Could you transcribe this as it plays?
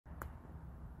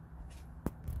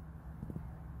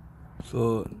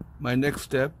So my next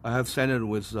step, I have sanded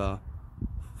with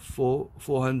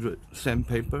 400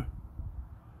 sandpaper,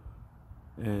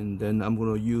 and then I'm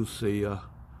going to use a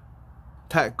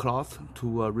tack cloth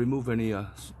to remove any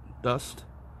dust.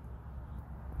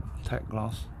 Tack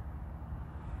cloth,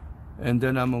 and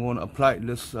then I'm going to apply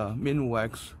this mint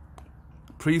wax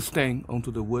pre-stain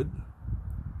onto the wood.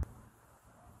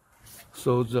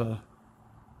 So the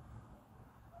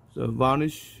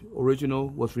varnish original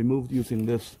was removed using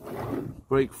this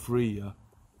break-free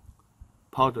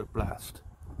powder blast.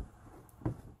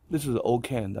 This is the old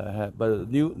can that I had,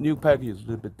 but the new package is a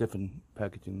little bit different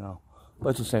packaging now, but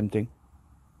it's the same thing.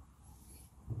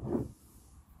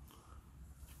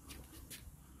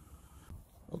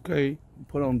 Okay,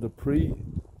 put on the pre-stain.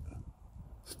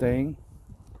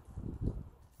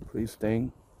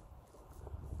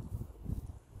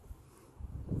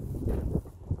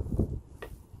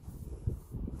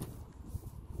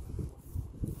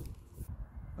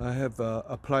 I have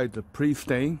applied the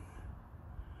pre-stain.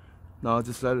 Now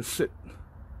just let it sit,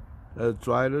 let it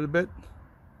dry a little bit.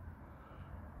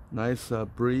 Nice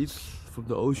breeze from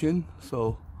the ocean,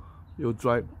 so it'll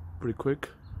dry pretty quick.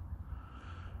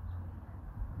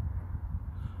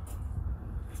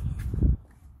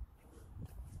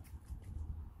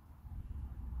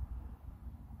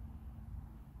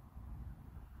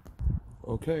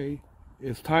 Okay,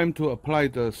 it's time to apply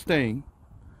the stain.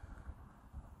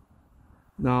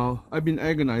 Now, I've been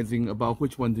agonizing about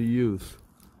which one to use.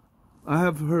 I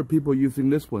have heard people using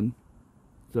this one,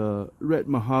 the red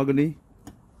mahogany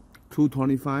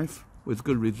 225, with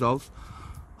good results.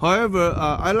 However,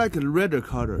 I like a redder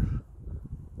color,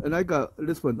 and I got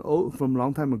this one from a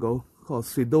long time ago called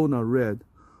Sedona Red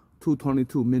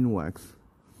 222 mint wax.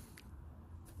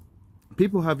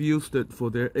 People have used it for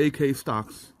their AK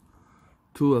stocks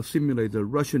to simulate the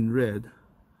Russian red.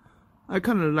 I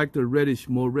kind of like the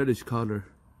more reddish color,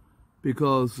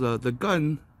 because the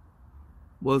gun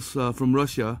was from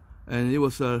Russia and it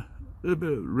was a little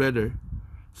bit redder,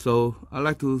 so I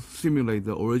like to simulate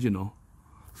the original.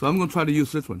 So I'm going to try to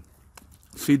use this one,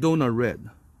 Sedona Red.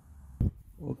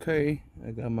 Okay,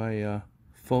 I got my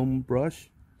foam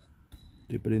brush,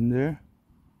 dip it in there.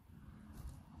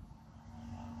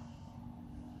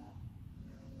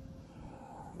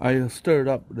 I stirred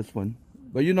up this one,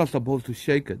 but you're not supposed to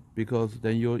shake it, because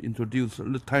then you'll introduce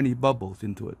little tiny bubbles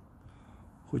into it,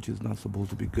 which is not supposed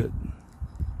to be good.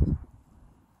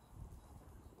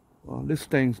 Well, this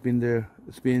stain's been there.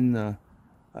 It's been,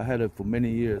 I had it for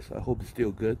many years. I hope it's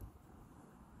still good.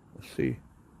 Let's see.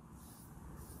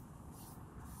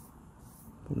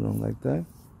 Put it on like that.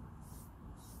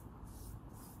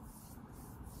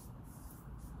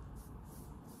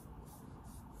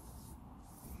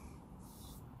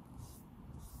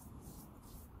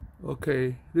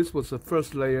 Okay, this was the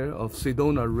first layer of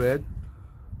Sedona Red.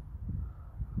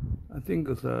 I think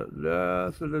it's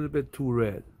that's a little bit too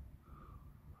red.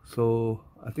 So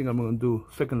I think I'm going to do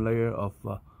second layer of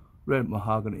red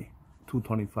mahogany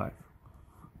 225.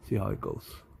 See how it goes.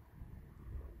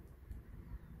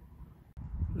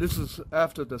 This is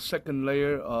after the second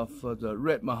layer of the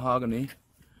red mahogany.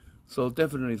 So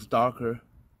definitely it's darker,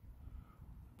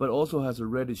 but also has a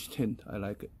reddish tint. I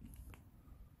like it.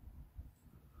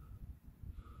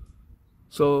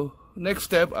 So next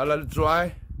step, I let it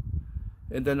dry,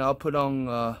 and then I'll put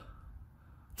on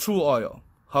tru-Oil.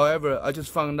 However, I just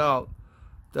found out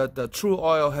that the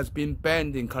tru-Oil has been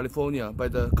banned in California by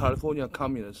the California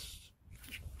communists.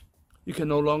 You can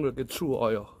no longer get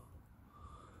tru-Oil.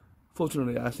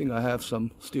 Fortunately, I think I have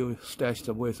some still stashed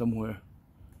away somewhere.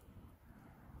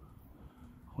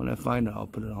 When I find it, I'll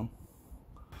put it on.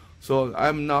 So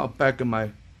I'm now back in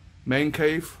my man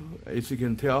cave, as you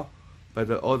can tell by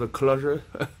all the clutter.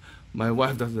 My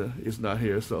wife is not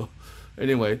here, so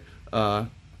anyway, so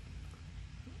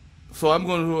I'm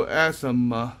going to add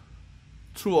some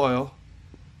tru-Oil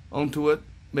onto it,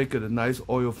 make it a nice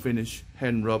oil finish,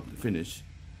 hand rubbed finish.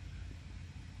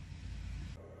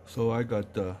 So I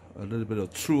got a little bit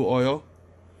of tru-Oil,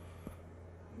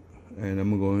 and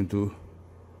I'm going to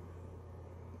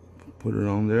put it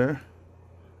on there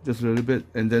just a little bit,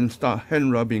 and then start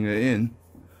hand rubbing it in.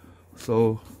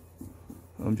 So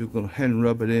I'm just going to hand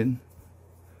rub it in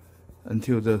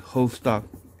until the whole stock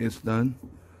is done.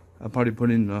 I'll probably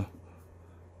put in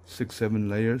 6-7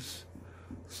 layers.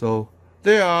 So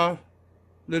there are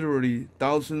literally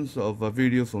thousands of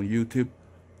videos on YouTube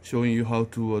showing you how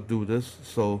to do this.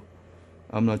 So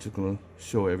I'm not just going to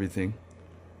show everything.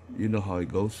 You know how it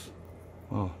goes.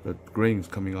 Oh, the grain is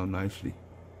coming out nicely.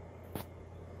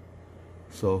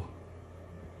 So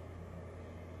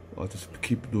I'll just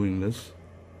keep doing this.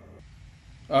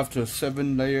 After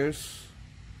 7 layers,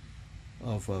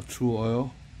 of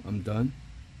tru-Oil. I'm done.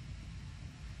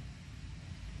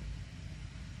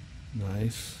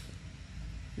 Nice.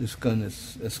 This gun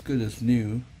is as good as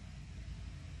new.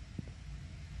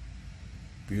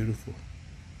 Beautiful.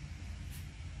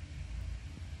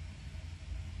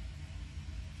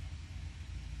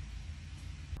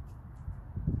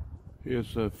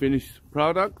 Here's a finished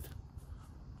product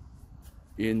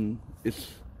in its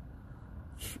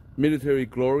military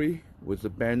glory with the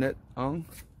bayonet on.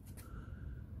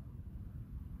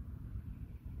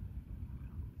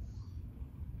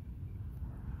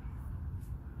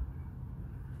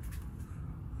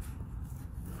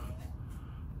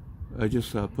 I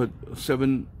just put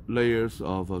 7 layers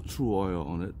of tru-Oil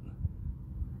on it,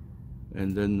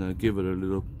 and then give it a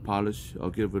little polish. I'll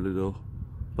give it a little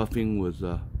buffing with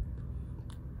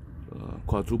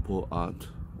quadruple art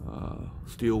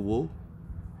steel wool.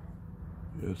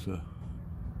 Here's a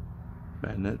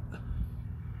bayonet.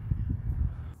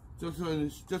 Just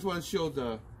want to show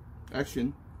the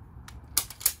action.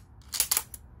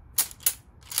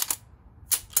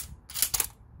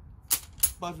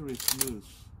 Buttery smooth.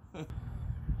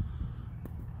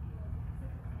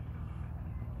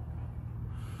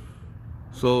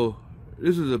 So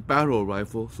this is a battle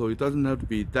rifle, so it doesn't have to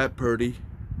be that pretty,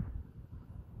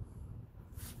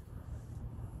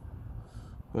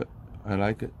 but I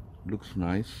like it. Looks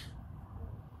nice.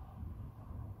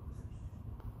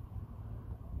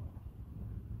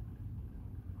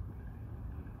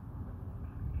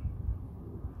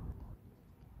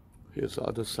 Here's the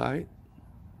other side.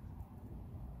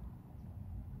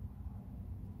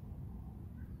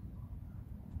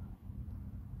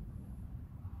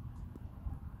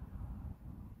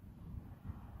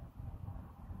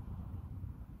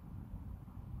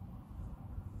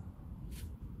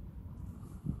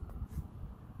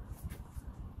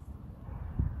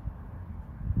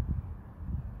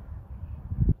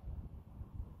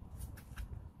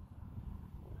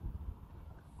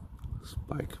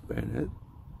 Spike bayonet.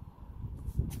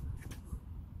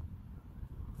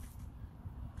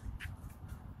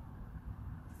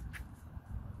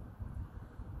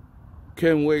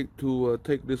 Can't wait to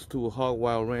take this to a hog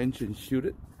wild ranch and shoot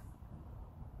it.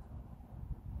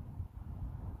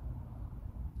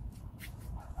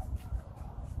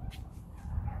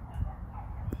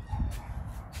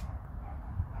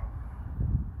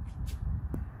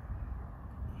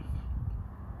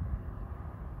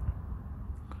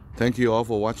 Thank you all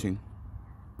for watching.